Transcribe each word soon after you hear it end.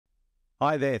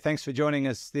Hi there. Thanks for joining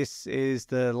us. This is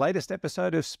the latest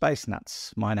episode of Space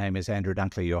Nuts. My name is Andrew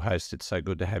Dunkley, your host. It's so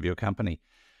good to have your company.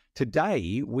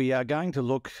 Today, we are going to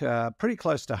look pretty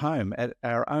close to home at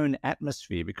our own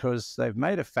atmosphere because they've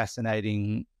made a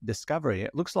fascinating discovery.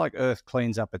 It looks like Earth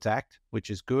cleans up its act,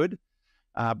 which is good,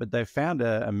 but they've found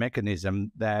a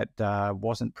mechanism that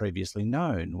wasn't previously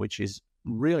known, which is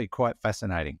really quite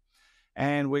fascinating.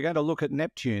 And we're going to look at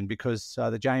Neptune because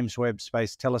the James Webb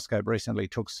Space Telescope recently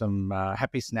took some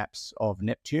happy snaps of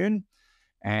Neptune,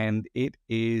 and it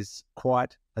is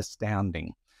quite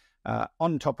astounding.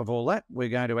 On top of all that, we're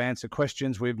going to answer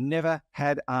questions we've never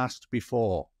had asked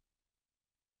before.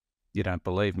 You don't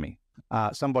believe me.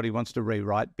 Somebody wants to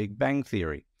rewrite Big Bang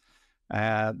Theory.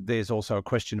 There's also a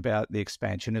question about the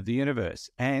expansion of the universe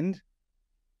and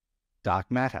dark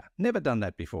matter. Never done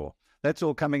that before. That's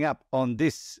all coming up on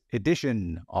this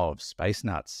edition of Space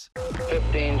Nuts.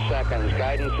 15 seconds.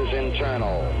 Guidance is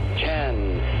internal.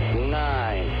 10,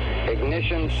 9.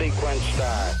 Ignition sequence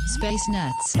start. Space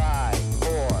Nuts. 5,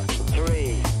 4,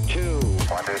 3, 2.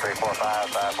 1, 2, 3, 4, 5,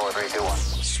 5, 4, 3, 2, 1.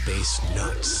 Space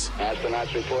Nuts.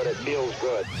 Astronauts report it feels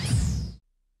good.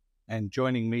 And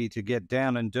joining me to get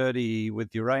down and dirty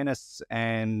with Uranus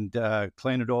and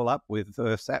clean it all up with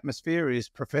Earth's atmosphere is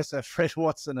Professor Fred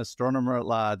Watson, astronomer at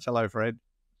large. Hello, Fred.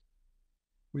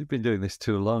 We've been doing this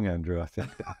too long, Andrew, I think.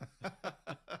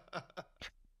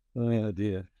 Oh,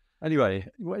 dear. Anyway,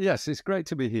 well, yes, it's great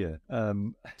to be here.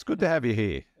 It's good to have you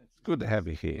here. It's good to have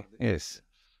you here. Yes.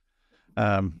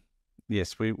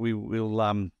 Yes, we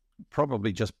will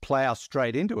probably just plow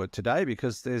straight into it today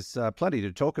because there's plenty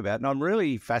to talk about. And I'm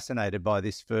really fascinated by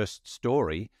this first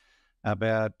story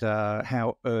about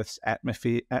how Earth's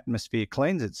atmosphere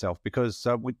cleans itself, because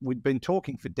we've been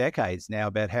talking for decades now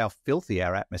about how filthy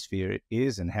our atmosphere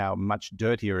is and how much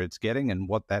dirtier it's getting and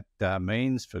what that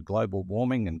means for global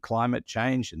warming and climate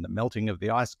change and the melting of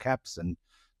the ice caps and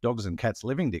dogs and cats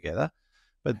living together.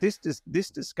 But this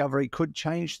discovery could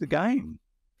change the game.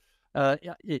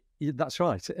 That's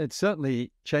right. It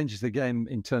certainly changes the game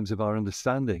in terms of our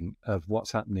understanding of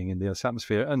what's happening in the Earth's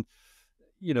atmosphere. And,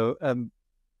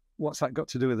 what's that got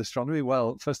to do with astronomy?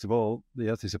 Well, first of all, the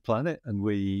Earth is a planet, and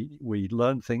we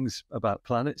learn things about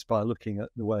planets by looking at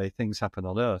the way things happen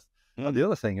on Earth. Mm. And the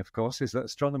other thing, of course, is that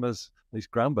astronomers, these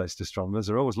ground-based astronomers,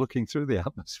 are always looking through the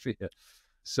atmosphere.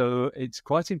 So it's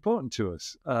quite important to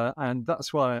us. And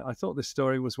that's why I thought this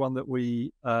story was one that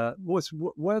was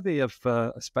worthy of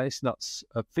a Space Nuts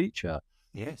feature.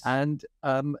 Yes. And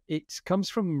it comes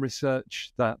from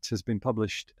research that has been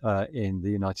published in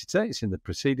the United States in the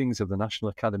Proceedings of the National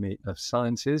Academy of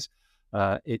Sciences.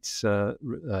 The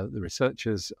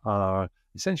researchers are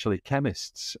essentially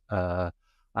chemists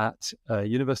at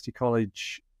University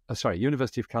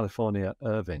of California,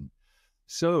 Irvine.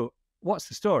 So what's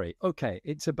the story? Okay,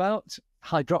 it's about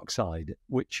hydroxide,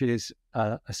 which is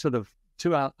a sort of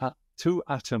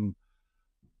two-atom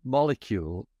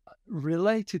molecule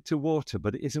related to water,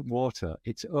 but it isn't water.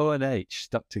 It's O and H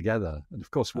stuck together. And of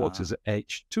course, water's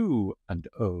H2 and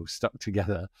O stuck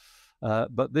together.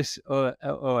 But this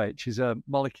OH is a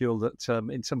molecule that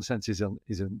in some sense is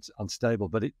unstable,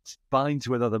 but it binds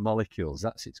with other molecules.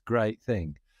 That's its great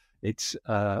thing. It's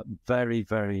very,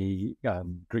 very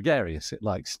gregarious. It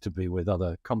likes to be with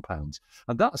other compounds.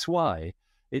 And that's why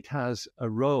it has a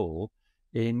role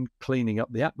in cleaning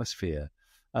up the atmosphere,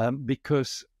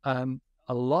 because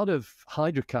a lot of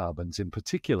hydrocarbons in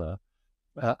particular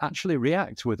actually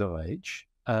react with OH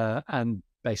and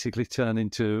basically turn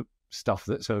into stuff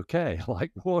that's okay,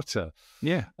 like water.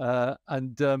 Yeah. One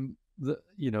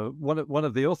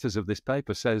of the authors of this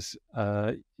paper says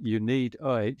you need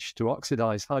OH to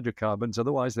oxidize hydrocarbons,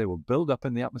 otherwise they will build up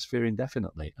in the atmosphere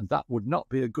indefinitely, and that would not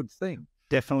be a good thing.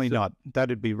 Definitely not.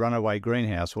 That'd be runaway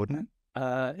greenhouse, wouldn't it?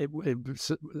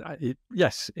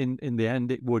 Yes, in the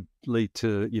end, it would lead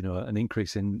to an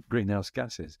increase in greenhouse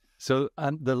gases. So,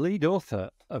 the lead author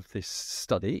of this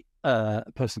study, a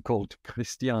person called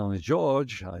Christian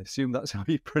Georges, I assume that's how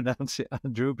you pronounce it,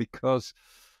 Andrew, because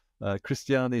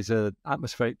Christian is an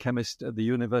atmospheric chemist at the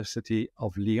University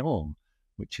of Lyon,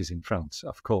 which is in France,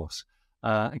 of course.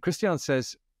 And Christian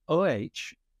says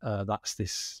OH, that's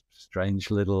this strange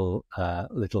little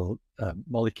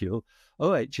molecule.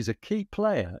 OH is a key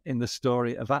player in the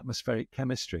story of atmospheric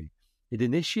chemistry. It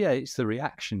initiates the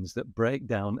reactions that break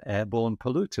down airborne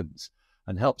pollutants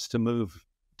and helps to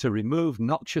remove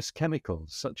noxious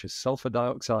chemicals such as sulfur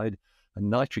dioxide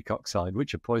and nitric oxide,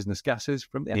 which are poisonous gases,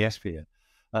 from the atmosphere.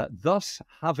 Thus,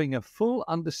 having a full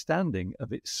understanding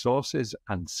of its sources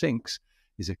and sinks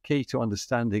is a key to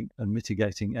understanding and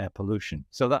mitigating air pollution.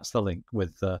 So that's the link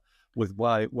with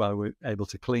why we're able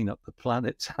to clean up the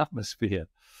planet's atmosphere.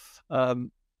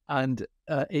 And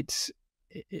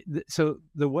so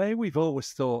the way we've always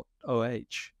thought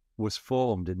OH was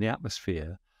formed in the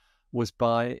atmosphere was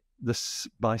by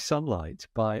sunlight,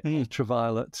 by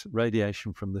ultraviolet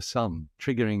radiation from the sun,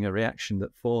 triggering a reaction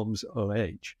that forms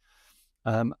OH.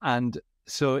 And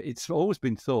so it's always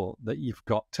been thought that you've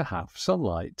got to have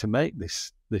sunlight to make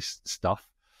this stuff.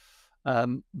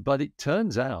 But it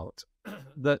turns out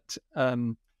that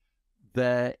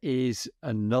there is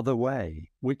another way,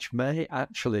 which may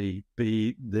actually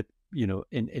be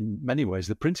in many ways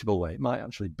the principal way. It might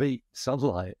actually beat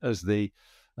sunlight as the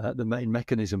main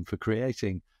mechanism for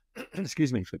creating,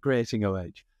 for creating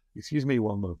OH. Excuse me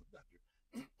one moment.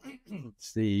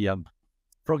 It's the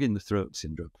frog in the throat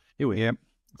syndrome. Here we go.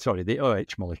 Sorry, the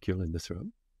OH molecule in the throat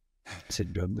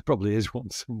syndrome. There probably is one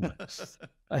somewhere.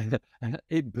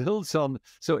 It builds on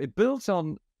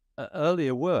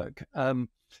earlier work.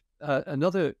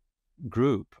 Another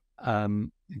group,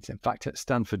 it's in fact at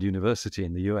Stanford University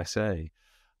in the USA,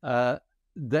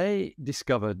 they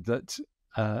discovered that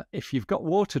if you've got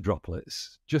water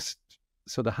droplets just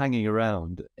sort of hanging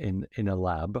around in a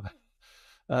lab,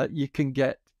 you can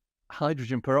get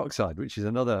hydrogen peroxide, which is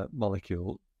another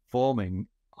molecule forming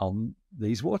on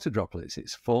these water droplets.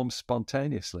 It's formed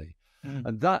spontaneously.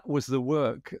 And that was the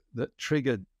work that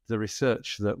triggered the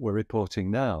research that we're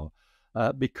reporting now,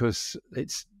 because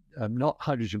it's not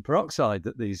hydrogen peroxide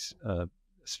that these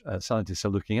scientists are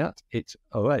looking at, it's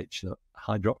OH, the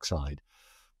hydroxide.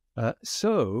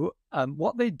 So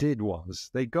what they did was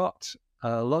they got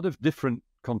a lot of different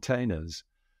containers,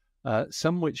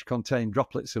 some which contain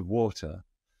droplets of water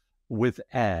with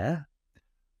air,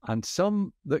 and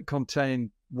some that contain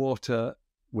water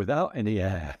without any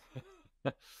air.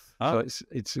 So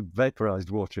it's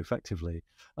vaporized water effectively.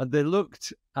 And they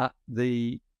looked at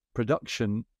the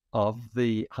production of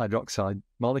the hydroxide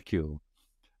molecule.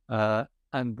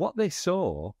 And what they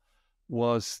saw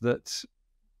was that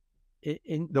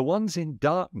in the ones in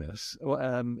darkness,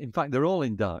 in fact, they're all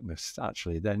in darkness,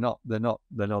 actually. They're not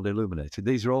illuminated.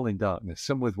 These are all in darkness,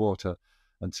 some with water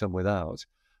and some without.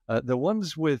 The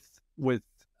ones with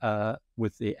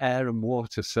the air and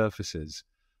water surfaces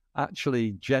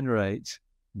actually generate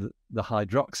the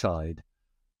hydroxide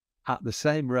at the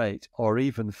same rate or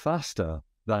even faster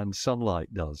than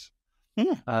sunlight does.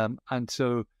 And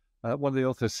so one of the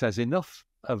authors says enough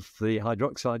of the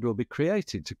hydroxide will be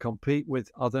created to compete with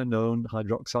other known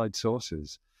hydroxide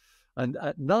sources. And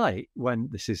at night,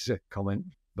 this is a comment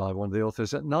by one of the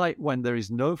authors, at night when there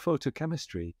is no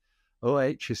photochemistry,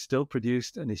 OH is still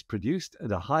produced and is produced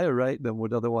at a higher rate than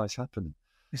would otherwise happen.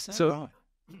 Is that right?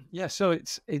 Yeah, so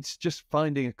it's just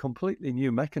finding a completely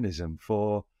new mechanism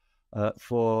for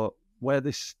where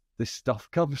this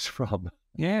stuff comes from.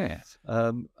 Yeah,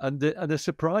 and a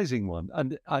surprising one.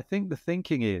 And I think the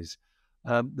thinking is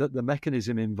that the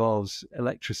mechanism involves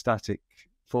electrostatic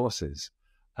forces.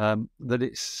 That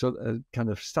it's sort of kind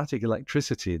of static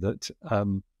electricity that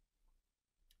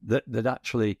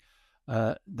actually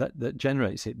that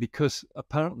generates it, because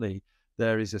apparently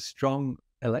there is a strong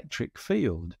electric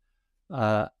field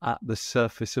at the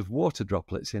surface of water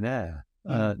droplets in air.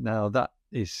 Now that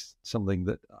is something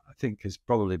that I think has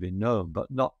probably been known, but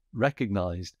not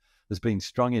recognized as being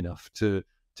strong enough to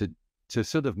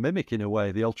sort of mimic in a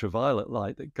way the ultraviolet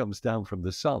light that comes down from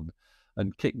the sun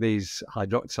and kick these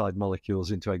hydroxide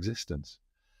molecules into existence.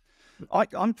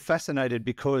 I'm fascinated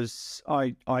because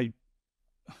I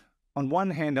on one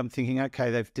hand, I'm thinking,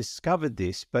 okay, they've discovered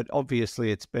this, but obviously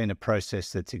it's been a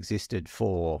process that's existed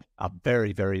for a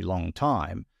very, very long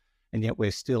time. And yet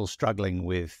we're still struggling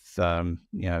with,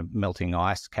 melting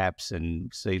ice caps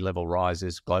and sea level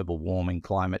rises, global warming,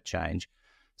 climate change.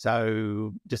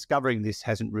 So discovering this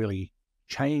hasn't really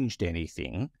changed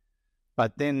anything.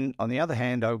 But then on the other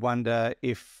hand, I wonder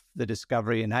if the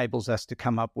discovery enables us to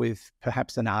come up with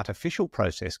perhaps an artificial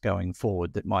process going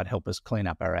forward that might help us clean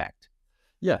up our act.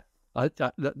 Yeah, I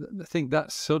think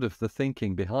that's sort of the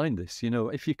thinking behind this.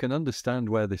 If you can understand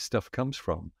where this stuff comes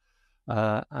from,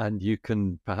 and you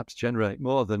can perhaps generate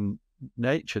more than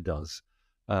nature does,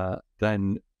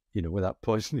 then, without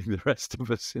poisoning the rest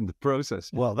of us in the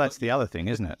process. Well, that's the other thing,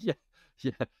 isn't it?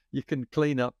 Yeah, you can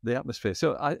clean up the atmosphere.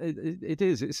 So I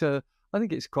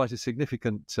think it's quite a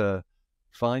significant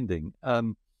finding.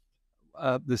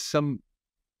 There's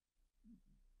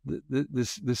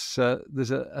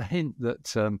a hint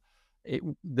that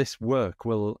this work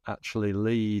will actually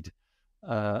lead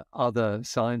other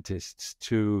scientists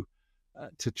to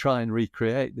try and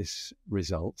recreate this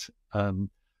result.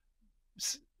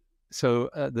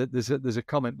 there's a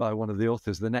comment by one of the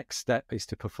authors. The next step is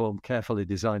to perform carefully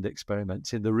designed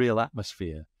experiments in the real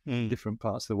atmosphere, in different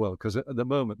parts of the world, because at the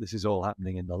moment this is all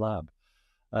happening in the lab.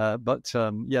 But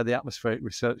the atmospheric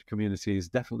research community is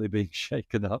definitely being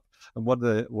shaken up. And one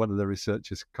of the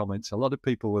researchers comments: a lot of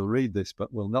people will read this,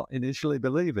 but will not initially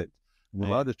believe it.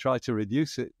 We'll either try to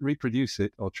reproduce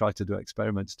it, or try to do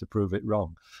experiments to prove it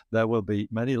wrong. There will be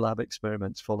many lab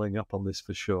experiments following up on this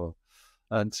for sure.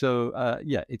 And so,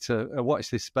 it's a watch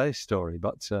this space story.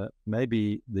 But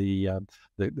maybe the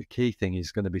key thing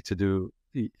is going to be to do,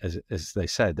 as they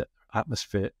said,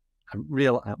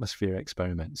 real atmosphere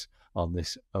experiments on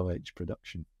this OH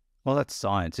production. Well, that's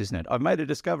science, isn't it? I've made a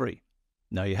discovery.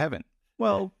 No, you haven't.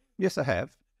 Well, yes, I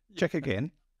have. Check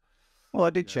again. Well, I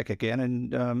did check again,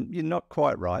 and you're not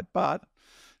quite right, but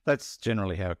that's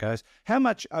generally how it goes. How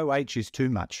much OH is too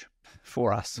much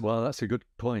for us? Well, that's a good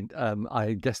point.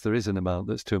 I guess there is an amount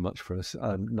that's too much for us.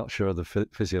 I'm not sure of the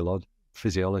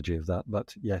physiology of that,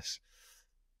 but yes,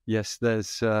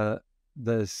 there's that.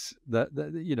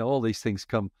 All these things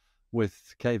come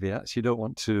with caveats. You don't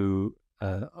want to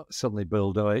suddenly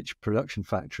build OH production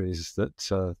factories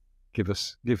that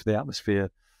give the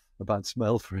atmosphere a bad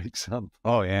smell, for example.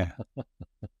 Oh, yeah.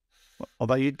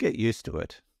 Although you'd get used to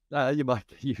it. You might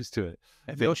get used to it.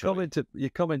 Eventually.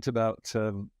 Your comment about,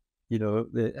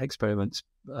 the experiments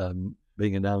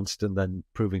being announced and then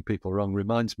proving people wrong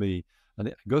reminds me, and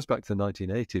it goes back to the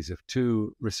 1980s, of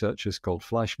two researchers called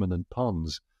Fleischmann and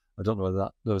Pons. I don't know whether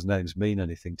those names mean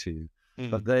anything to you,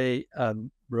 but they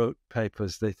wrote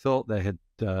papers. They thought they had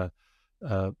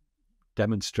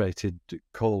demonstrated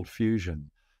cold fusion,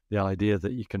 the idea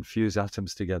that you can fuse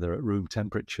atoms together at room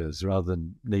temperatures rather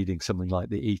than needing something like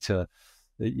the ITER,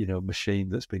 machine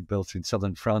that's been built in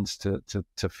southern France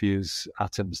to fuse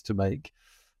atoms to make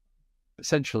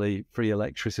essentially free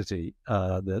electricity,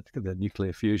 the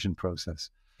nuclear fusion process.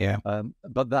 Yeah.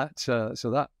 But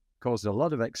that caused a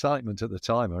lot of excitement at the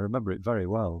time. I remember it very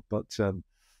well, but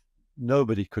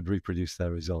nobody could reproduce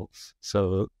their results.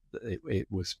 So it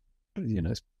was,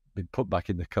 it's been put back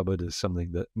in the cupboard as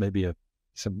something that maybe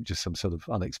some sort of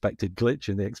unexpected glitch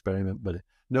in the experiment, but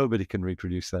nobody can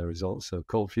reproduce their results. So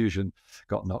cold fusion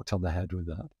got knocked on the head with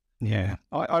that. Yeah,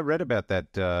 I read about that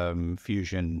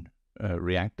fusion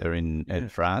reactor in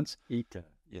France. ITER,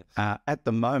 yes. At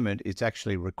the moment, it's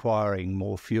actually requiring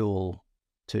more fuel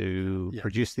to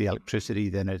produce the electricity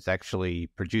than it's actually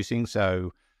producing.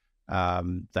 So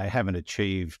they haven't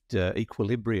achieved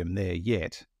equilibrium there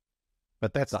yet.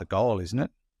 But that's the goal, isn't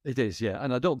it? It is, yeah.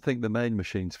 And I don't think the main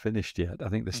machine's finished yet. I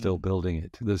think they're still building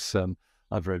it. There's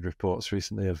I've read reports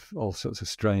recently of all sorts of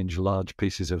strange, large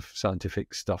pieces of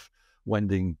scientific stuff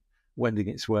wending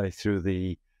its way through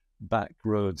the back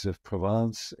roads of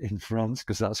Provence in France,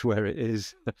 because that's where it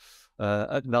is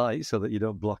at night, so that you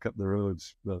don't block up the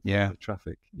roads for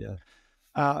traffic. Yeah.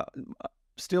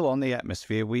 Still on the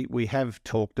atmosphere, we have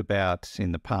talked about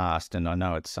in the past, and I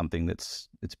know it's something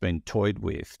it's been toyed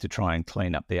with to try and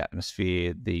clean up the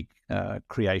atmosphere, the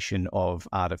creation of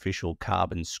artificial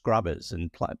carbon scrubbers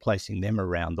and placing them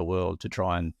around the world to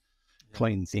try and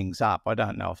clean things up. I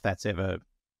don't know if that's ever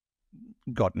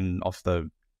gotten off the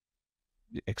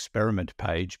experiment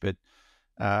page, but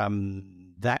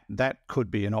that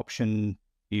could be an option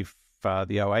if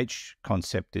the OH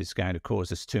concept is going to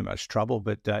cause us too much trouble.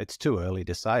 But it's too early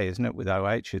to say, isn't it? With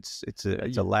OH, it's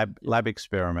a lab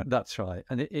experiment. That's right,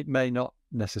 and it may not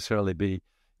necessarily be,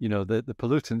 the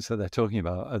pollutants that they're talking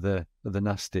about are the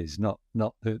nasties,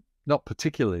 not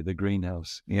particularly the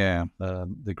greenhouse. Yeah,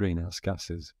 the greenhouse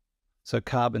gases. So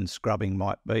carbon scrubbing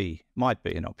might be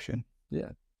an option. Yeah.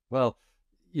 Well,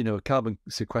 carbon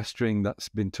sequestering, that's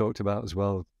been talked about as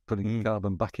well, putting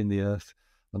carbon back in the earth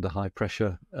under high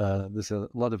pressure. There's a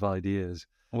lot of ideas.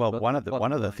 Well, one of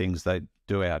the things they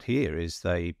do out here is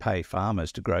they pay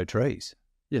farmers to grow trees,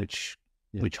 which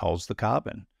holds the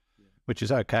carbon, which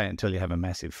is okay until you have a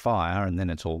massive fire, and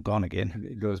then it's all gone again.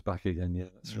 It goes back again. Yeah,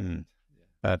 that's right.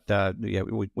 But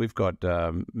we've got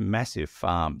massive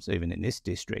farms even in this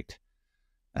district,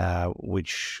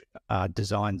 which are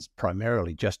designed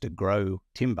primarily just to grow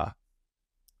timber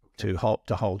to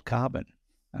hold carbon.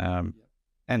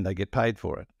 And they get paid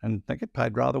for it, and they get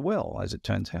paid rather well, as it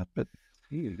turns out. But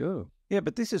here you go. Yeah,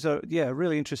 but this is a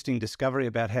really interesting discovery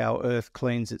about how Earth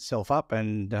cleans itself up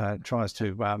and tries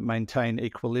to maintain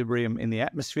equilibrium in the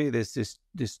atmosphere. There's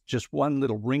this just one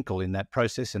little wrinkle in that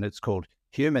process, and it's called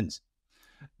humans,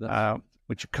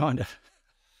 which are kind of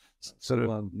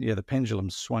the pendulum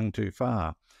swung too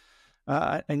far,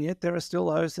 and yet there are still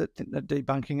those that are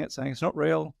debunking it, saying it's not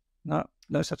real.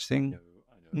 No such thing. No,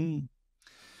 I know.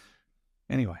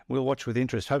 Anyway, we'll watch with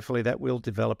interest. Hopefully that will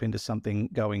develop into something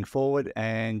going forward,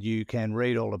 and you can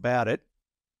read all about it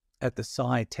at the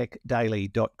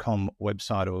scitechdaily.com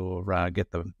website, or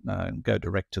go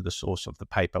direct to the source of the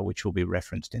paper, which will be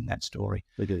referenced in that story.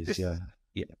 It is,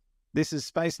 yeah. This is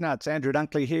Space Nuts. Andrew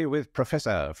Dunkley here with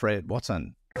Professor Fred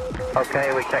Watson.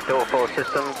 Okay, we checked all 4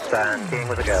 systems and keying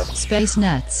with a go. Space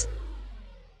Nuts.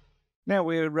 Now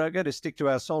we're going to stick to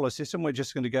our solar system. We're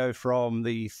just going to go from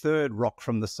the third rock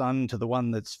from the sun to the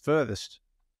one that's furthest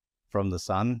from the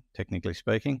sun, technically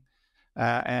speaking,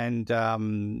 and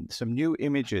some new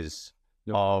images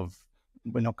of.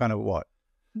 We're not going to what?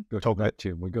 Talk about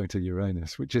Neptune. We're going to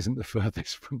Uranus, which isn't the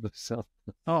furthest from the sun.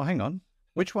 Oh, hang on.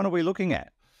 Which one are we looking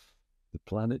at? The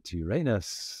planet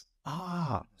Uranus.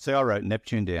 See, I wrote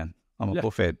Neptune down. I'm a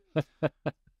buffhead.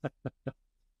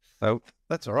 So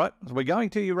that's all right. We're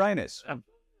going to Uranus,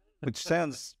 which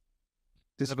sounds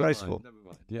disgraceful. Never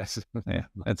mind. Yes. Yeah,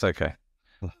 that's okay.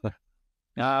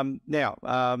 Now,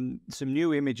 some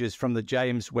new images from the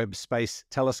James Webb Space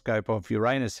Telescope of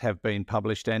Uranus have been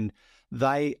published, and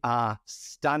they are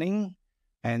stunning,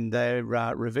 and they're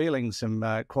revealing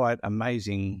some quite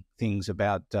amazing things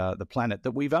about the planet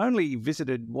that we've only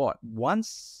visited,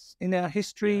 once in our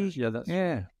history?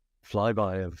 Yeah.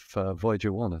 Flyby of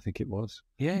Voyager 1, I think it was.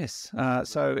 Yes.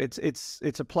 So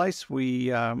it's a place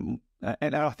we and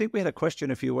I think we had a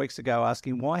question a few weeks ago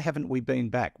asking, why haven't we been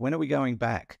back? When are we going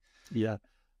back? Yeah,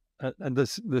 and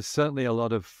there's certainly a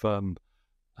lot of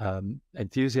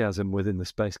enthusiasm within the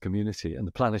space community and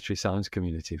the planetary science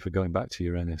community for going back to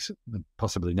Uranus, and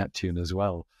possibly Neptune as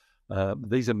well.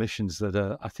 These are missions that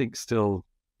are, I think, still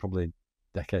probably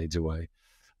decades away.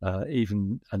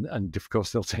 And of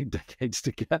course they'll take decades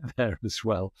to get there as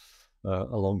well,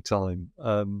 a long time,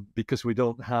 because we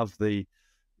don't have the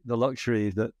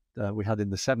luxury that we had in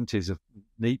the 70s of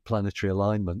neat planetary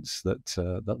alignments that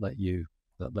let you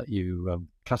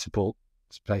catapult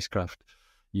spacecraft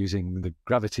using the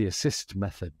gravity assist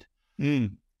method.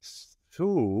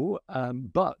 So,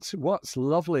 but what's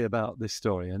lovely about this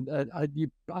story, and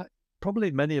probably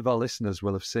many of our listeners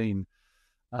will have seen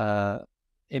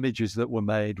images that were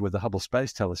made with the Hubble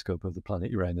Space Telescope of the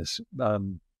planet Uranus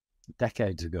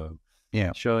decades ago,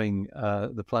 showing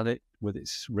the planet with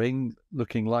its ring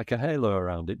looking like a halo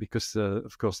around it, because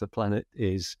of course the planet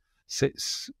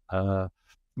sits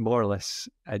more or less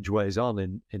edgeways on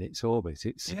in its orbit.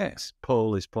 Its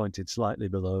pole is pointed slightly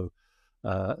below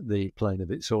the plane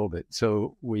of its orbit,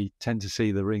 so we tend to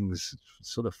see the rings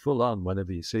sort of full on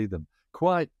whenever you see them.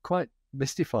 Quite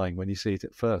mystifying when you see it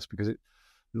at first, because it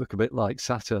look a bit like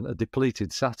Saturn, a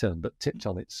depleted Saturn, but tipped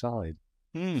on its side.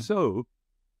 So,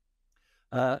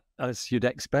 as you'd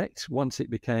expect, once it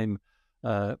became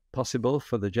possible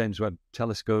for the James Webb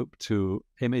Telescope to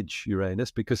image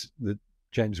Uranus, because the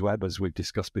James Webb, as we've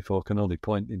discussed before, can only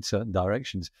point in certain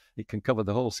directions. It can cover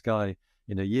the whole sky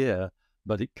in a year,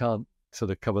 but it can't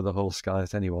sort of cover the whole sky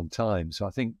at any one time. So I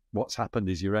think what's happened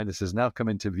is Uranus has now come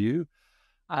into view,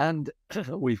 and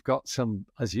we've got some,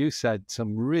 as you said,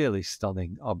 some really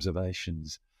stunning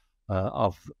observations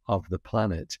of the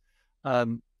planet.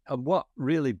 And what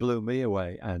really blew me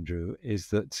away, Andrew, is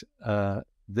that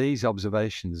these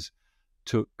observations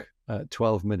took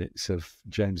 12 minutes of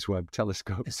James Webb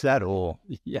Telescope. Is that all?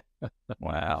 Yeah.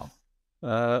 Wow.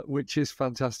 Which is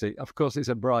fantastic. Of course, it's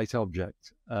a bright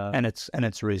object. And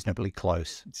it's reasonably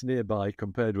close. It's nearby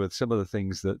compared with some of the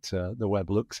things that the Webb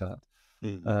looks at.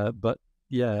 But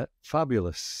yeah,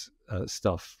 fabulous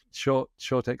stuff.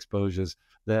 Short exposures.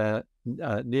 They're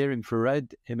near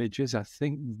infrared images. I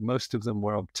think most of them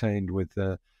were obtained with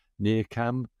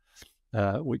NIRCam,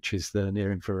 which is the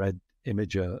near infrared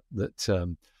imager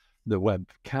that the Webb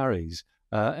carries.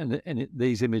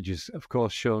 These images, of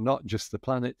course, show not just the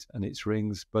planet and its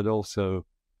rings, but also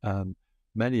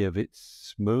many of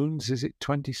its moons. Is it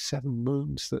 27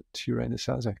 moons that Uranus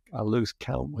has? I lose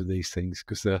count with these things,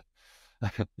 because it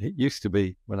used to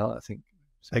be when I think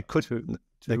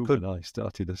when I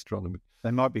started astronomy.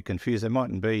 They might be confused. They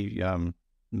mightn't be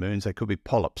moons. They could be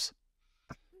polyps.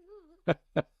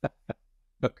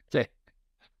 Okay.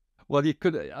 Well, you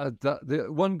could. The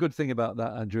one good thing about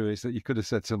that, Andrew, is that you could have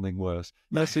said something worse.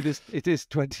 Yes, it is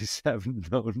 27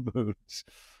 known moons,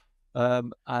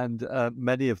 and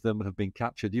many of them have been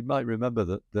captured. You might remember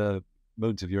that the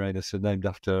moons of Uranus are named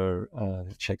after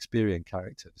Shakespearean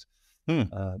characters,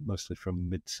 mostly from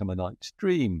Midsummer Night's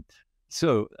Dream.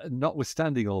 So,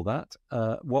 notwithstanding all that,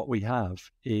 what we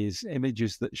have is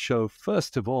images that show,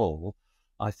 first of all,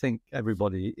 I think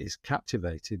everybody is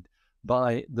captivated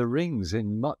by the rings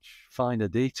in much finer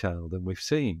detail than we've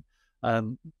seen.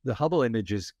 The Hubble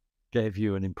images gave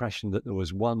you an impression that there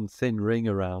was one thin ring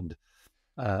around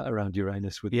around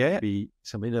Uranus with Yeah. maybe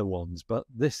some inner ones, but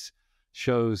this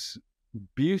shows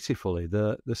beautifully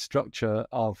the structure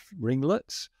of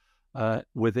ringlets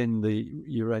within the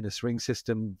Uranus ring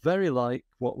system, very like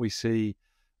what we see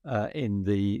in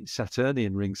the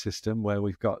Saturnian ring system, where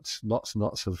we've got lots and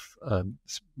lots of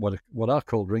what are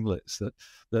called ringlets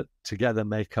that together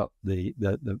make up the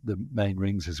main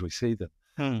rings as we see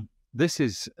them. This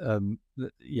is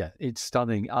it's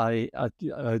stunning. I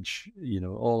urge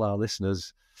all our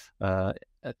listeners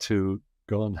to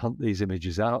go and hunt these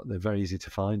images out. They're very easy to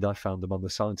find. I found them on the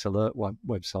Science Alert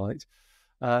website.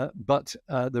 But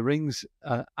the rings,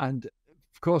 and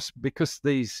of course, because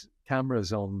these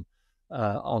cameras on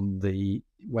the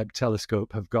Webb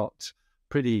telescope have got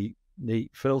pretty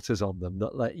neat filters on them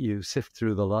that let you sift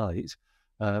through the light,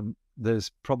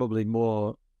 there's probably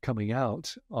more coming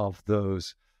out of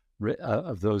those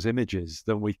images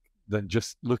than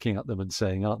just looking at them and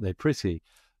saying, aren't they pretty?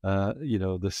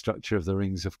 The structure of the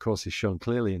rings, of course, is shown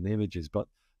clearly in the images, but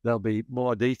there'll be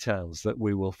more details that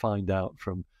we will find out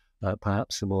from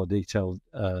perhaps the more detailed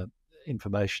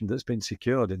information that's been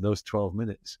secured in those 12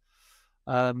 minutes.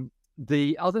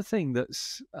 The other thing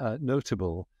that's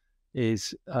notable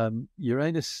is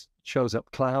Uranus shows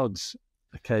up clouds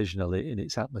occasionally in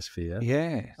its atmosphere.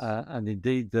 Yes. And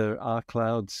indeed, there are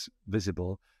clouds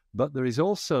visible, but there is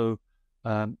also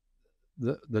the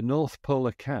North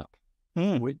Polar Cap,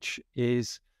 which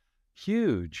is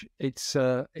huge. It's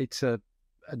an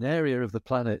area of the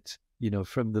planet,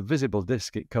 from the visible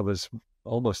disk, it covers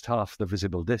almost half the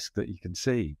visible disk that you can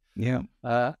see. Yeah.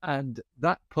 And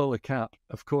that polar cap,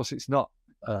 of course, it's not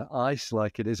ice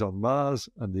like it is on Mars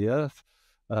and the Earth,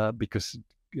 because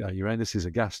Uranus is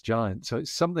a gas giant. So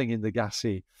it's something in the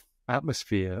gassy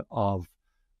atmosphere of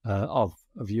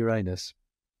Uranus.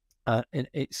 And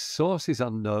its source is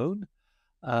unknown,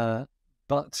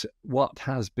 but what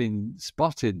has been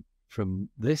spotted from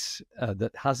this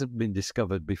that hasn't been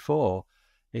discovered before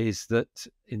is that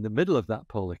in the middle of that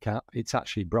polar cap, it's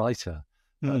actually brighter.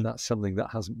 And that's something that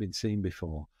hasn't been seen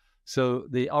before. So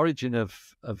the origin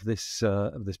of this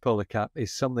polar cap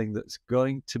is something that's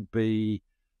going to be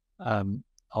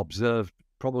observed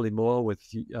probably more with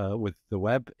the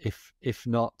Webb, if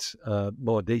not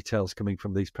more details coming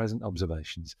from these present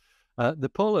observations. The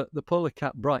polar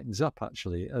cap brightens up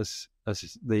actually as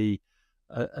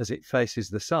it faces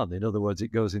the sun. In other words,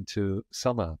 it goes into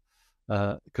summer.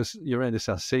 Because Uranus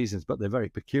has seasons, but they're very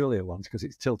peculiar ones because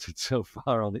it's tilted so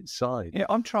far on its side. Yeah,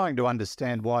 I'm trying to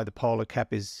understand why the polar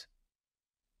cap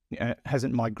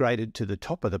hasn't migrated to the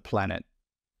top of the planet,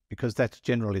 because that's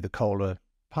generally the colder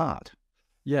part.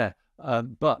 Yeah,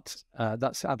 but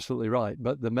that's absolutely right.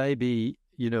 But there may be,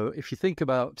 if you think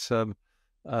about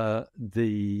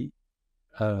the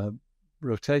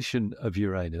rotation of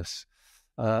Uranus,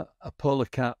 a polar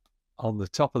cap on the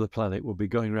top of the planet will be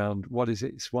going around,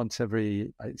 it's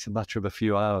a matter of a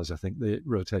few hours, I think, the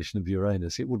rotation of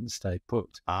Uranus. It wouldn't stay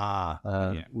put.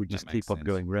 Would just keep on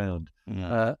going round.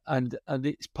 Yeah. And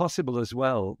it's possible as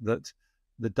well that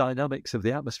the dynamics of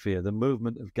the atmosphere, the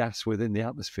movement of gas within the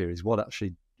atmosphere is what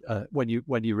actually, when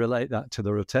you relate that to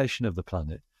the rotation of the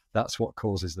planet, that's what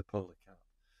causes the polar cap.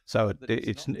 So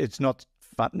it's not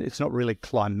really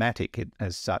climatic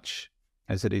as such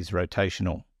as it is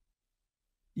rotational.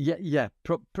 Yeah,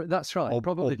 that's right.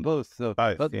 Probably both, though.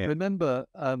 Both, but yeah. Remember,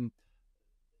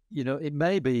 it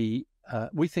may be,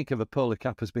 we think of a polar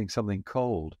cap as being something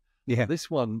cold. Yeah. This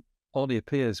one only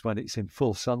appears when it's in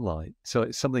full sunlight, so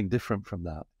it's something different from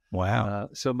that. Wow.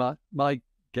 So my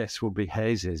guess would be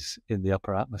hazes in the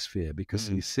upper atmosphere, because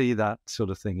you see that sort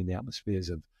of thing in the atmospheres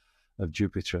of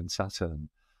Jupiter and Saturn.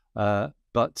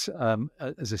 But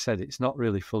as I said, it's not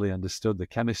really fully understood. The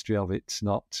chemistry of it's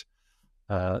not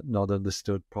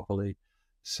understood properly.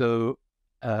 So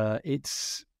it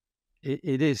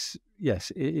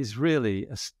is really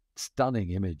a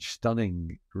stunning image,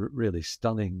 really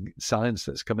stunning science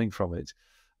that's coming from it.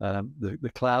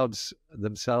 The clouds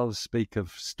themselves speak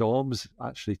of storms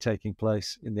actually taking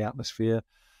place in the atmosphere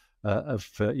of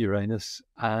Uranus,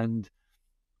 and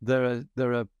there are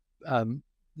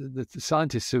the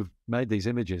scientists who've made these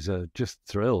images are just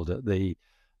thrilled at the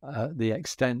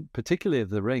extent, particularly of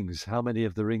the rings, how many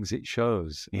of the rings it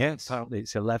shows. Yes. Apparently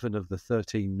it's 11 of the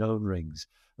 13 known rings.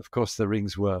 Of course, the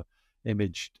rings were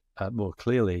imaged more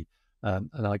clearly, and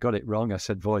I got it wrong. I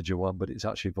said Voyager 1, but it's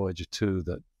actually Voyager 2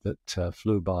 that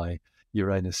flew by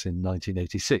Uranus in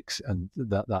 1986, and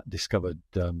that discovered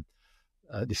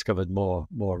more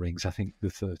rings, I think the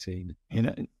 13.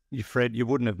 Fred, you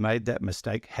wouldn't have made that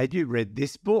mistake had you read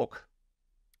this book.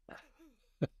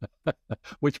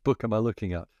 Which book am I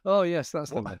looking at? Oh, yes, that's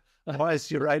the one. Why is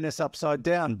Uranus Upside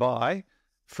Down by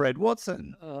Fred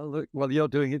Watson. Look, well, you're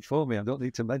doing it for me. I don't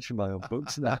need to mention my own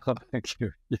books now. Thank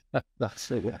you. Yeah, that's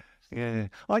it. Yeah. Yeah,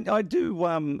 I do.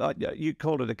 You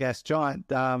called it a gas giant.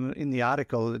 In the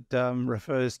article, it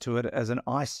refers to it as an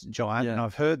ice giant, and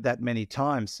I've heard that many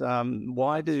times.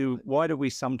 Why do we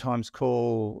sometimes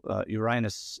call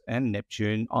Uranus and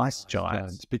Neptune ice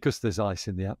giants? Because there's ice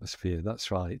in the atmosphere.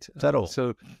 That's right. Is that all?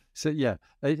 So yeah,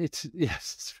 it's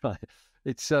yes, that's right.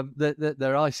 It's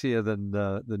they're icier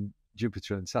than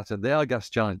Jupiter and Saturn. They are gas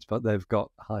giants, but they've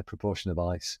got a high proportion of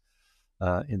ice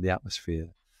in the atmosphere,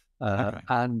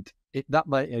 and that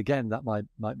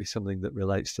might be something that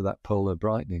relates to that polar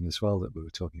brightening as well that we were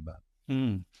talking about.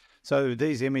 So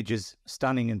these images,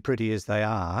 stunning and pretty as they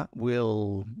are,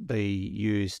 will be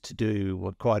used to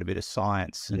do quite a bit of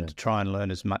science and to try and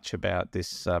learn as much about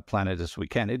this planet as we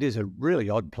can. It is a really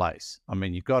odd place. I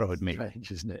mean, you've got to admit.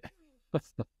 Strange, isn't it?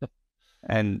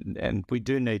 And we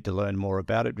do need to learn more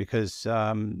about it because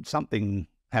something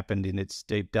happened in its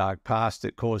deep, dark past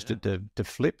that caused it to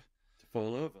flip. To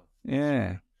fall over.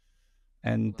 Yeah.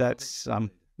 And that's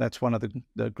one of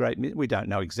the great... We don't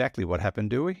know exactly what happened,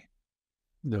 do we?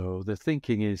 No, the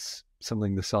thinking is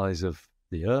something the size of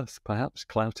the Earth, perhaps,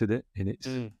 clouted it in its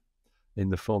in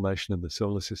the formation of the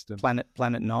solar system. Planet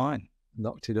 9.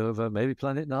 Knocked it over, maybe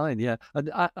Planet 9, yeah. And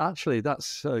actually,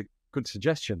 that's a good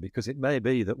suggestion because it may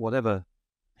be that whatever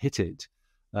hit it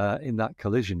in that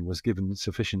collision was given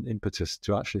sufficient impetus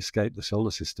to actually escape the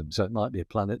solar system. So it might be a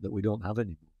planet that we don't have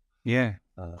anymore. Yeah,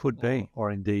 could be.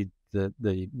 Or indeed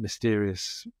the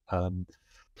mysterious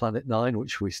Planet 9,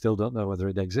 which we still don't know whether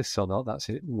it exists or not.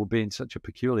 It will be in such a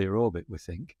peculiar orbit, we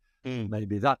think.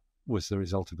 Maybe that was the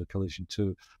result of a collision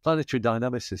too. Planetary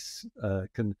dynamicists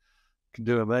can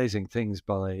do amazing things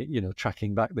by,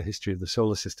 tracking back the history of the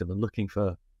solar system and looking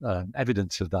for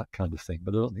evidence of that kind of thing.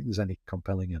 But I don't think there's any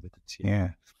compelling evidence yet. Yeah.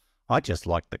 I just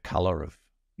like the colour of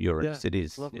Uranus. Yeah, it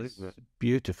is. lovely, It's isn't it?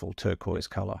 beautiful turquoise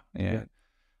colour. Yeah.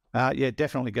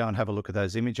 Definitely go and have a look at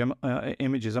those images.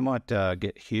 I might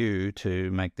get Hugh to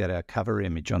make that our cover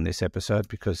image on this episode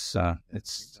because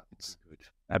it's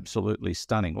absolutely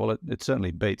stunning. Well, it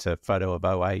certainly beats a photo of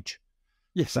OH.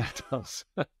 Yes, it does.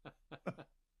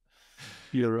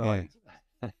 You're right.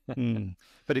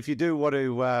 But if you do want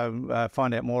to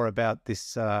find out more about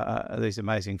these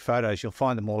amazing photos, you'll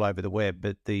find them all over the web.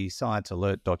 But the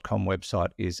sciencealert.com website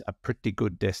is a pretty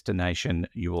good destination,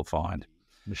 you will find.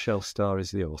 Michelle Starr is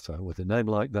the author. With a name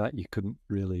like that, you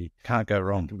can't go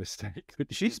wrong. Make a mistake.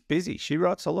 She's busy. She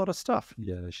writes a lot of stuff.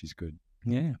 Yeah, she's good.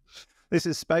 Yeah. This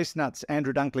is Space Nuts.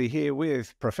 Andrew Dunkley here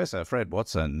with Professor Fred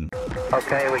Watson.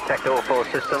 Okay, we checked all 4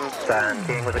 systems and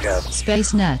keying with a go.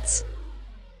 Space Nuts.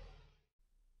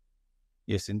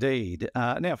 Yes, indeed.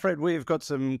 Now, Fred, we've got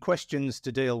some questions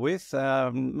to deal with.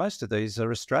 Most of these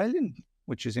are Australian,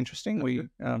 which is interesting. We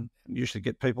usually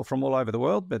get people from all over the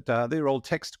world, but they're all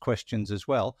text questions as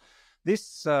well.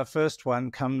 This first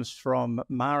one comes from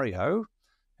Mario,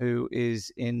 who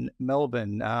is in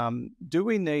Melbourne. Do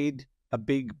we need a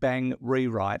Big Bang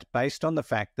rewrite based on the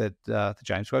fact that the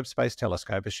James Webb Space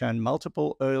Telescope has shown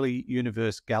multiple early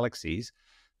universe galaxies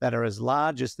that are as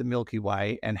large as the Milky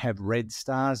Way and have red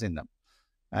stars in them?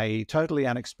 A totally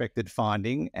unexpected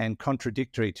finding and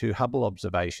contradictory to Hubble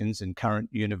observations and current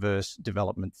universe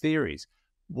development theories.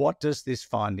 What does this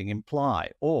finding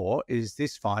imply? Or is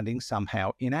this finding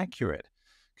somehow inaccurate?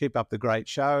 Keep up the great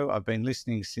show. I've been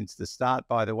listening since the start,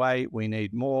 by the way. We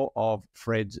need more of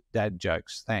Fred's dad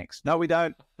jokes. Thanks. No, we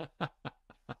don't.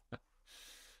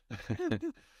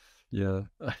 Yeah.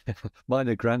 Mine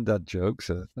are granddad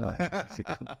jokes.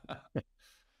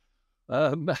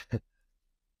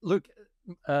 Look,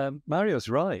 Mario's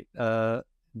right.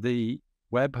 The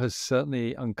Webb has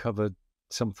certainly uncovered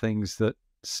some things that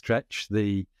stretch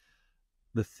the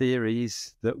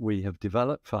theories that we have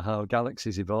developed for how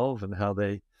galaxies evolve and how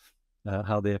they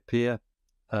appear.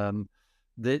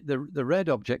 The red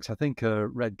objects, I think, are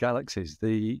red galaxies.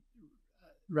 The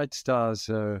red stars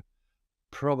are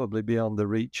probably beyond the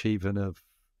reach even of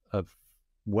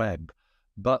Webb,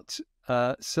 but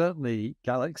certainly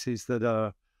galaxies that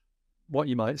are what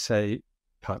you might say,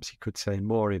 perhaps you could say,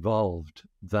 more evolved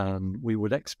than we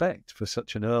would expect for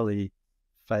such an early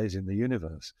phase in the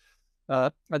universe.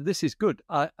 And this is good.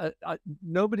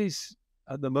 Nobody's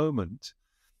at the moment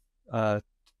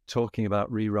talking about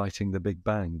rewriting the Big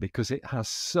Bang because it has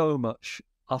so much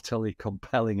utterly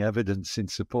compelling evidence in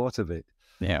support of it.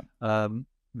 Yeah.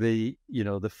 The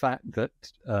fact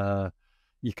that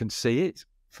you can see it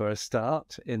for a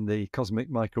start in the cosmic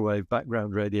microwave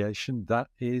background radiation, that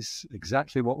is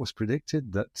exactly what was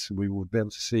predicted, that we would be able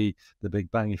to see the Big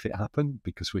Bang if it happened,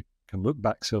 because we can look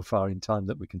back so far in time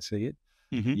that we can see it.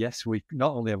 Yes, we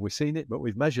not only have we seen it, but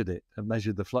we've measured it and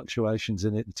measured the fluctuations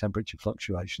in it, the temperature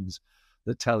fluctuations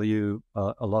that tell you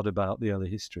a lot about the early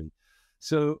history.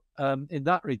 So in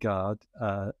that regard,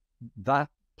 that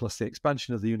plus the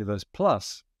expansion of the universe,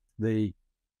 plus the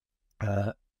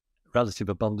relative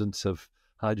abundance of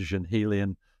hydrogen,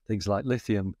 helium, things like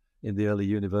lithium in the early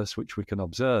universe, which we can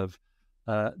observe,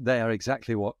 they are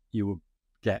exactly what you would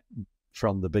get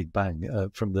from the Big Bang,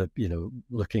 from the,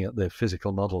 looking at the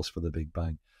physical models for the Big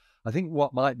Bang. I think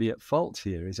what might be at fault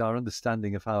here is our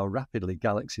understanding of how rapidly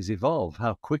galaxies evolve,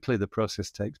 how quickly the process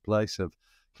takes place of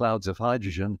clouds of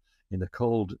hydrogen in a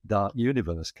cold, dark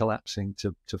universe collapsing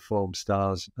to form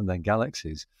stars and then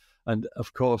galaxies. And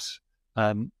of course,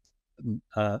 many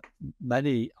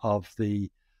of the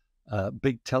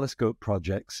big telescope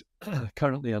projects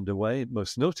currently underway,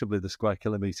 most notably the Square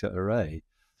Kilometre Array,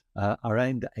 are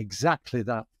aimed at exactly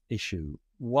that issue.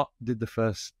 What did the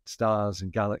first stars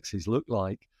and galaxies look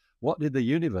like? What did the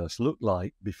universe look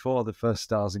like before the first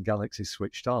stars and galaxies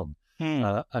switched on?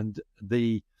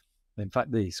 In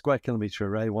fact, the Square Kilometre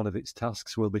Array, one of its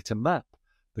tasks will be to map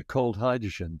the cold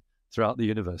hydrogen throughout the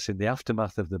universe in the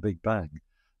aftermath of the Big Bang.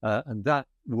 And that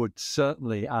would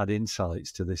certainly add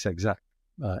insights to this exact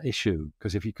issue,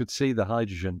 because if you could see the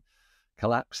hydrogen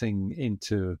collapsing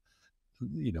into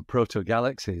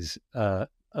proto-galaxies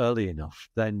early enough,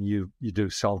 then you do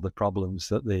solve the problems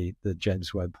that the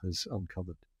James Webb has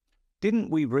uncovered.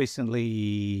 Didn't we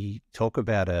recently talk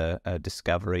about a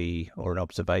discovery or an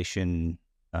observation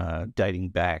dating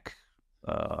back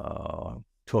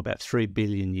to about 3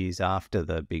 billion years after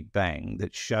the Big Bang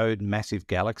that showed massive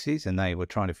galaxies, and they were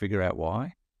trying to figure out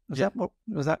why? That what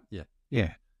was that?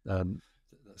 Yeah.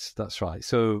 That's right.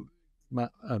 So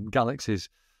galaxies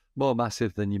more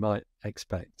massive than you might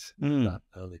expect in that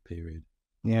early period.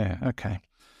 Yeah, okay.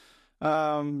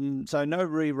 So no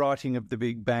rewriting of the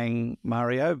Big Bang,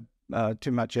 Mario.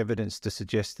 Too much evidence to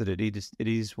suggest that it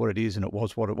is what it is, and it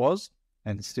was what it was,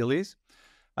 and it still is.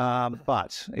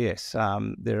 But yes,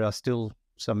 there are still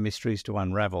some mysteries to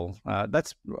unravel.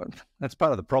 That's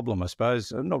part of the problem, I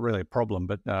suppose. Not really a problem,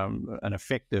 but an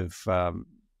effect of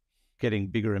getting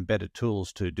bigger and better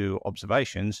tools to do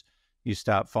observations. You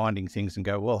start finding things and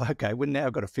go, well, okay, we've now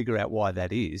got to figure out why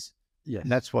that is. Yes,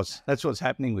 and that's what's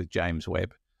happening with James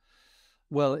Webb.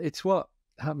 Well, it's what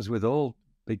happens with all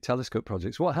big telescope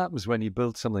projects. What happens when you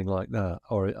build something like that,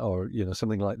 or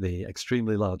something like the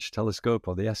Extremely Large Telescope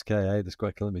or the SKA, the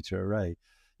Square Kilometre Array?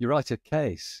 You write a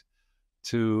case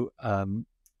to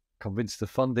convince the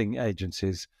funding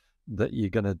agencies that you're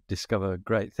going to discover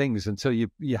great things, and so you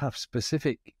have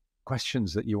specific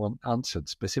questions that you want answered,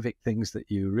 specific things that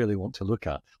you really want to look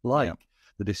at, like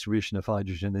the distribution of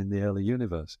hydrogen in the early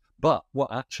universe. But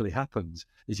what actually happens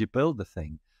is you build the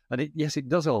thing, and it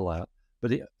does all that,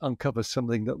 but it uncovers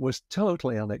something that was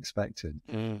totally unexpected.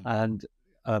 And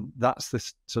that's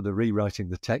the sort of rewriting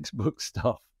the textbook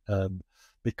stuff,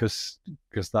 because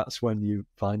that's when you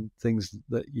find things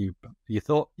that you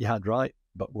thought you had right,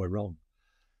 but were wrong.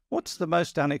 What's the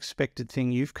most unexpected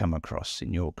thing you've come across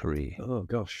in your career? Oh,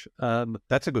 gosh.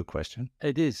 That's a good question.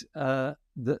 It is. There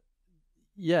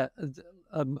are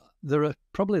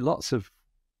probably lots of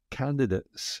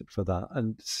candidates for that.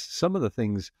 And some of the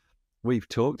things we've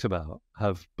talked about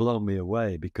have blown me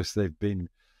away because they've been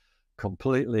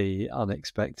completely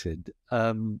unexpected.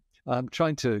 I'm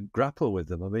trying to grapple with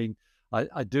them. I mean,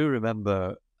 I do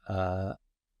remember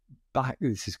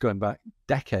this is going back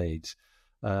decades,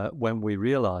 when we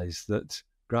realized that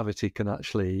gravity can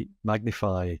actually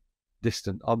magnify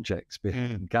distant objects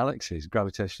behind galaxies,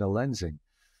 gravitational lensing.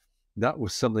 That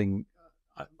was something,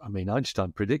 I mean,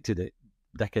 Einstein predicted it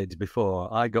decades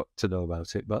before I got to know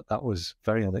about it, but that was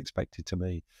very unexpected to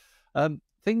me.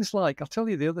 Things like, I'll tell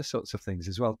you the other sorts of things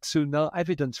as well,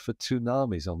 evidence for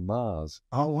tsunamis on Mars.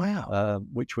 Oh, wow.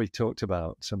 Which we talked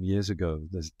about some years ago.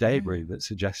 There's debris that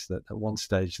suggests that at one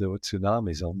stage there were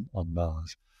tsunamis on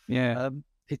Mars. Yeah.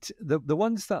 It's the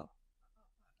ones that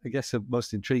I guess are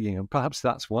most intriguing, and perhaps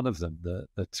that's one of them, the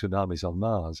tsunamis on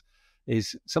Mars,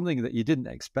 is something that you didn't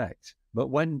expect. But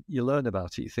when you learn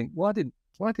about it, you think, why didn't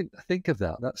I think of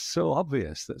that? That's so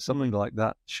obvious that something like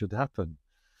that should happen.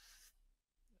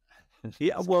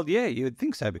 Yeah, well, yeah, you would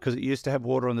think so, because it used to have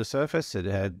water on the surface. It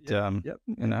had,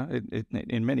 it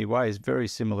in many ways very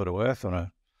similar to Earth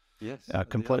on a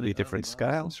completely different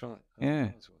scale. That's right. Yeah.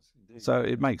 So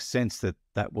it makes sense that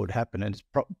would happen, and it's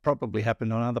probably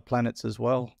happened on other planets as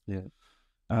well. Yeah.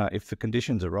 If the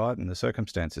conditions are right and the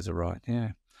circumstances are right.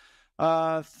 Yeah.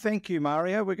 Thank you,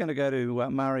 Mario. We're going to go to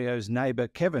Mario's neighbour,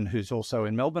 Kevin, who's also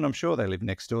in Melbourne. I'm sure they live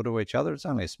next door to each other. It's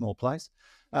only a small place.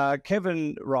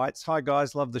 Kevin writes, "Hi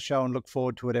guys, love the show and look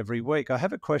forward to it every week. I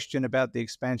have a question about the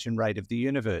expansion rate of the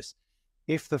universe.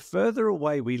 If the further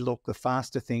away we look, the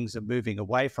faster things are moving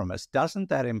away from us. Doesn't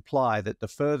that imply that the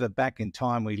further back in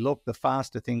time we look, the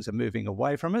faster things are moving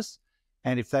away from us?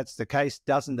 And if that's the case,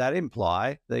 doesn't that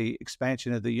imply the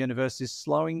expansion of the universe is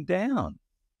slowing down?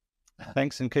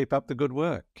 Thanks and keep up the good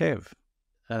work." Kev.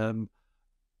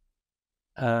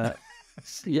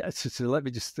 Yeah, so let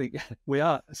me just think.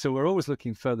 We're always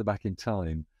looking further back in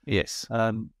time. Yes.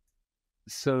 Yes,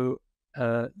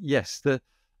 the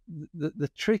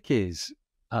trick is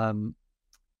that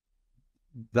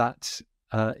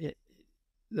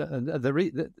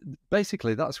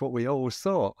basically that's what we always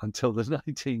thought until the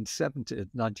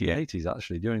 1980s,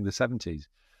 actually, during the 70s.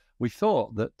 We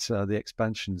thought that the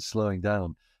expansion is slowing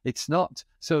down. It's not.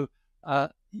 So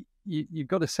you've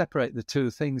got to separate the two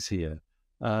things here.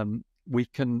 We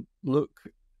can look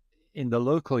in the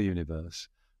local universe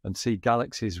and see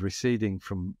galaxies receding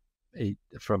from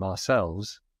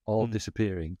ourselves, all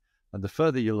disappearing. And the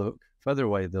further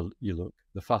away you look,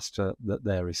 the faster that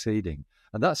they're receding.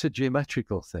 And that's a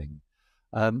geometrical thing.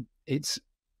 When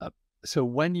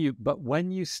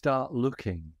you start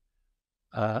looking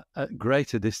at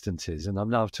greater distances, and I'm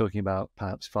now talking about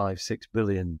perhaps 5-6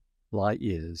 billion light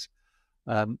years,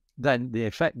 then the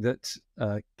effect that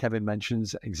Kevin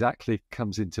mentions exactly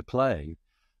comes into play.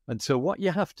 And so what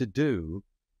you have to do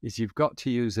is you've got to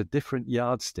use a different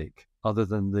yardstick other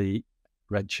than the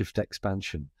redshift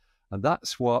expansion. And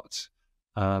that's what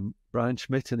Brian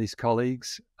Schmidt and his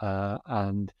colleagues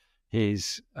and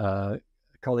his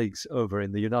colleagues over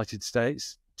in the United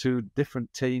States, two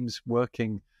different teams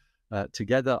working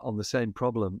together on the same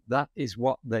problem, that is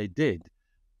what they did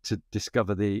to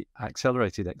discover the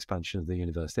accelerated expansion of the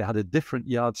universe. They had a different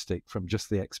yardstick from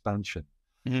just the expansion.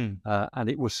 And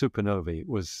it was supernovae. It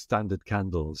was standard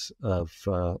candles of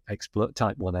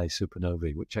type 1a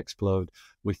supernovae, which explode,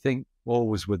 we think,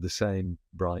 always with the same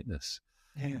brightness,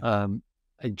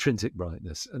 intrinsic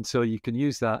brightness. And so you can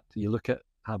use that. You look at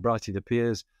how bright it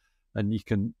appears, and you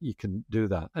can do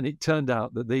that. And it turned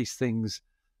out that these things,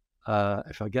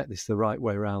 if I get this the right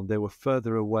way around, they were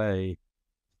further away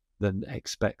than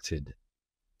expected,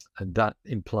 and that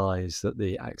implies that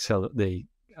the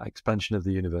expansion of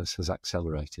the universe has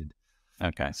accelerated.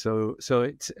 Okay. So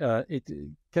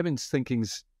Kevin's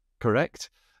thinking's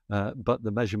correct, but the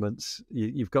measurements,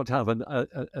 you've got to have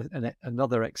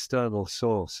another external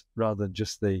source rather than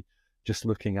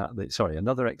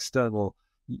another external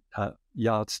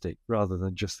yardstick rather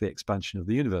than just the expansion of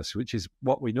the universe, which is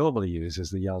what we normally use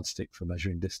as the yardstick for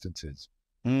measuring distances.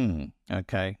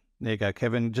 Okay. There you go,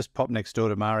 Kevin. Just pop next door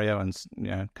to Mario and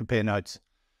compare notes.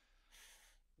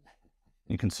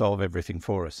 You can solve everything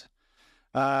for us.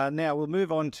 Now we'll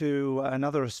move on to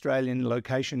another Australian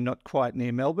location, not quite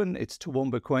near Melbourne. It's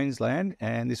Toowoomba, Queensland,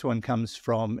 and this one comes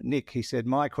from Nick. He said,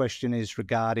 "My question is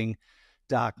regarding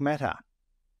dark matter.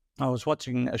 I was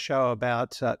watching a show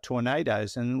about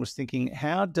tornadoes and was thinking,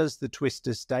 how does the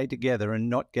twister stay together and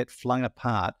not get flung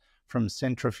apart from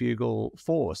centrifugal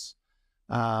force?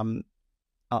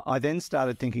 I then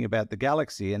started thinking about the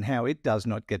galaxy and how it does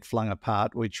not get flung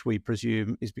apart, which we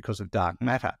presume is because of dark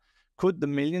matter. Could the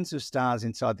millions of stars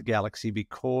inside the galaxy be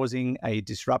causing a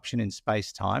disruption in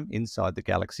space-time inside the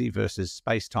galaxy versus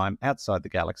space-time outside the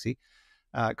galaxy?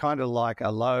 Kind of like a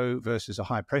low versus a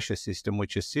high-pressure system,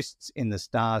 which assists in the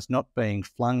stars not being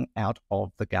flung out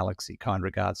of the galaxy. Kind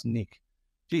regards, Nick."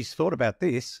 Geez, thought about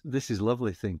this. This is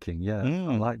lovely thinking. Yeah,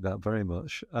 I like that very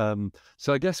much.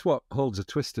 So I guess what holds a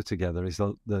twister together is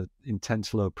the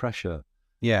intense low pressure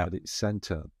at its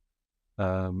center,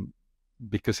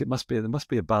 because there must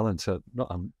be a balance.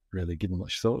 I'm really giving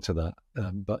much thought to that,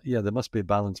 but yeah, there must be a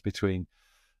balance between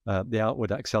the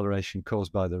outward acceleration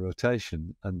caused by the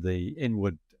rotation and the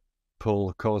inward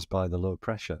pull caused by the low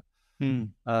pressure.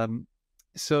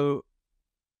 So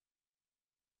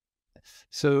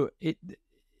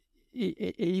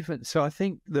I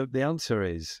think the answer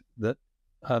is that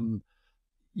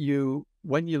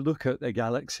when you look at a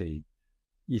galaxy,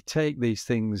 you take these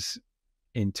things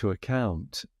into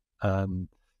account.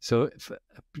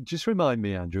 Just remind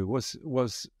me, Andrew,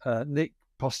 was Nick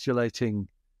postulating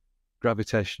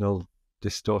gravitational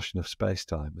distortion of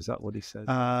space-time? Is that what he said?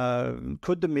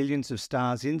 Could the millions of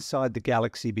stars inside the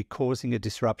galaxy be causing a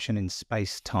disruption in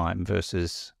space-time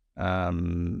versus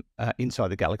inside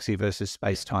the galaxy versus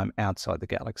space-time outside the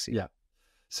galaxy? Yeah.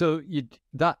 So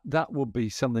that would be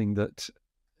something that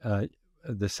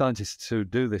the scientists who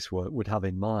do this work would have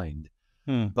in mind.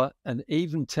 And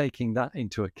even taking that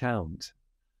into account,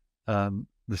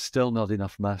 there's still not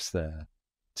enough mass there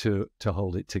to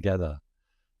hold it together.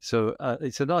 So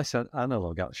it's a nice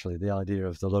analog, actually, the idea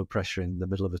of the low pressure in the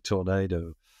middle of a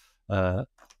tornado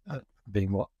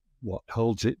being what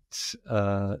holds it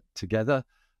together.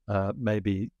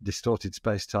 Maybe distorted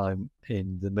space-time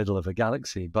in the middle of a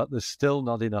galaxy, but there's still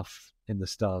not enough in the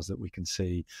stars that we can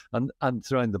see. And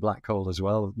throw in the black hole as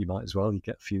well, you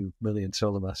get a few million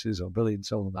solar masses or billion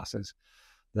solar masses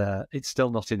there. It's still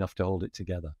not enough to hold it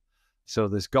together. So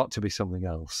there's got to be something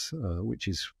else, which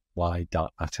is why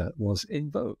dark matter was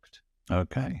invoked.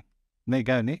 Okay. There you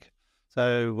go, Nick.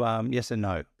 So yes and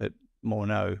no, but more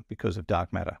no because of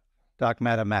dark matter. Dark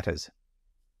matter matters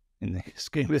in the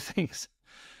scheme of things.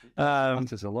 It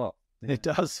matters a lot. Yeah. It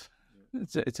does.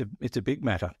 It's a big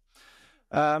matter.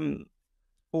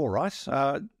 All right.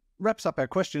 Wraps up our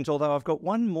questions, although I've got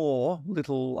one more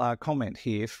little comment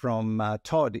here from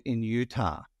Todd in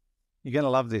Utah. You're going to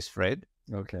love this, Fred.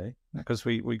 Okay. Because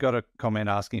we got a comment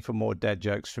asking for more dad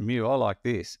jokes from you. I like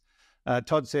this.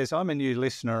 Todd says, I'm a new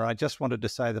listener. I just wanted to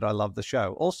say that I love the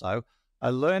show. Also, I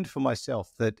learned for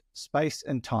myself that space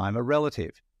and time are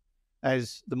relative,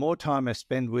 as the more time I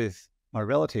spend with my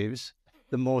relatives,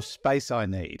 the more space I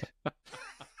need.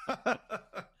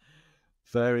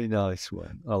 Very nice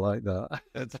one. I like that.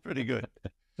 That's pretty good.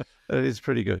 It is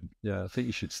pretty good. Yeah, I think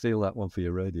you should steal that one for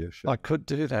your radio show. I could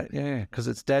do that, yeah, because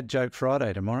it's Dad Joke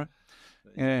Friday tomorrow.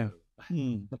 Yeah.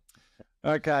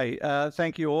 Okay,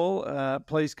 thank you all.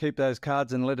 Please keep those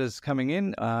cards and letters coming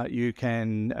in. You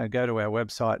can go to our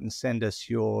website and send us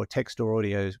your text or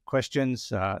audio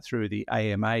questions through the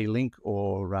AMA link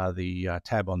or the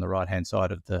tab on the right-hand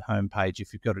side of the homepage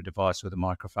if you've got a device with a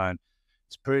microphone.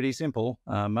 It's pretty simple.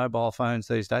 Mobile phones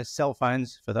these days, cell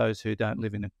phones for those who don't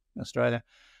live in Australia,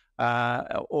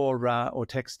 or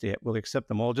text. Yeah, we'll accept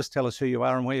them all. Just tell us who you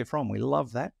are and where you're from. We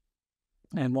love that.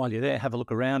 And while you're there, have a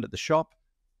look around at the shop,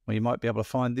 where you might be able to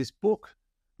find this book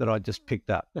that I just picked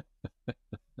up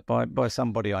by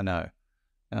somebody I know.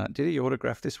 Did he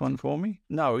autograph this one for me?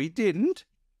 No, he didn't.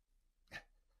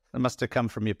 It must have come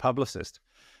from your publicist.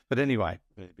 But anyway,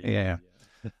 maybe, yeah.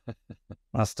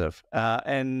 Must have.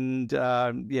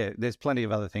 There's plenty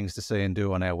of other things to see and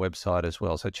do on our website as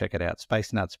well. So check it out,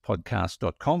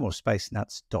 spacenutspodcast.com or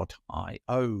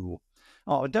spacenuts.io.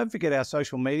 Oh, and don't forget our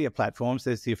social media platforms.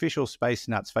 There's the official Space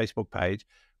Nuts Facebook page.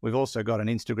 We've also got an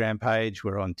Instagram page.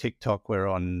 We're on TikTok. We're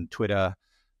on Twitter.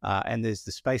 And there's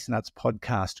the Space Nuts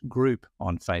podcast group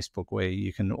on Facebook where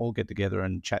you can all get together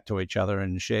and chat to each other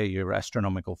and share your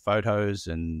astronomical photos.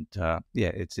 And,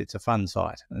 it's a fun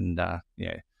site. And,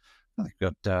 I've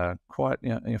got quite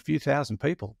a few thousand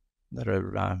people that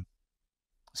are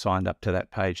signed up to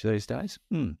that page these days.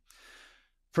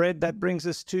 Fred, that brings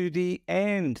us to the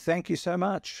end. Thank you so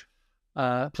much.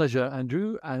 Pleasure,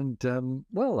 Andrew. And,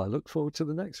 I look forward to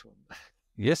the next one.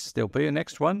 Yes, there'll be a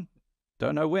next one.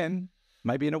 Don't know when.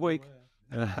 Maybe in a week.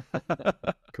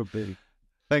 Could be.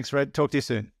 Thanks, Fred. Talk to you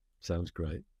soon. Sounds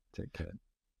great. Take care.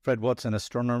 Fred Watson,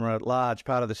 astronomer at large,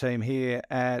 part of the team here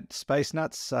at Space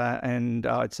Nuts. And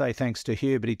I'd say thanks to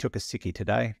Hugh, but he took a sickie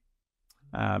today.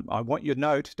 I want your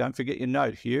note. Don't forget your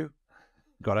note, Hugh.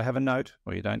 Got to have a note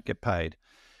or you don't get paid.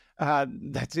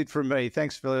 That's it from me.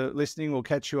 Thanks for listening. We'll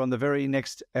catch you on the very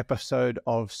next episode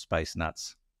of Space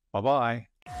Nuts. Bye-bye.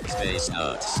 Space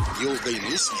Nuts. You've been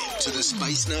listening to the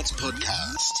Space Nuts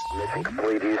podcast. Mission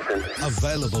complete, Houston.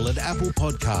 Available at Apple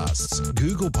Podcasts,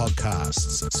 Google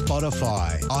Podcasts,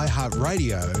 Spotify,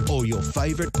 iHeartRadio, or your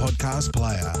favorite podcast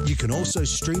player. You can also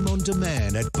stream on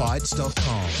demand at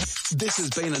Bytes.com. This has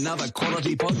been another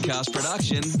quality podcast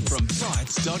production from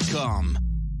Bytes.com.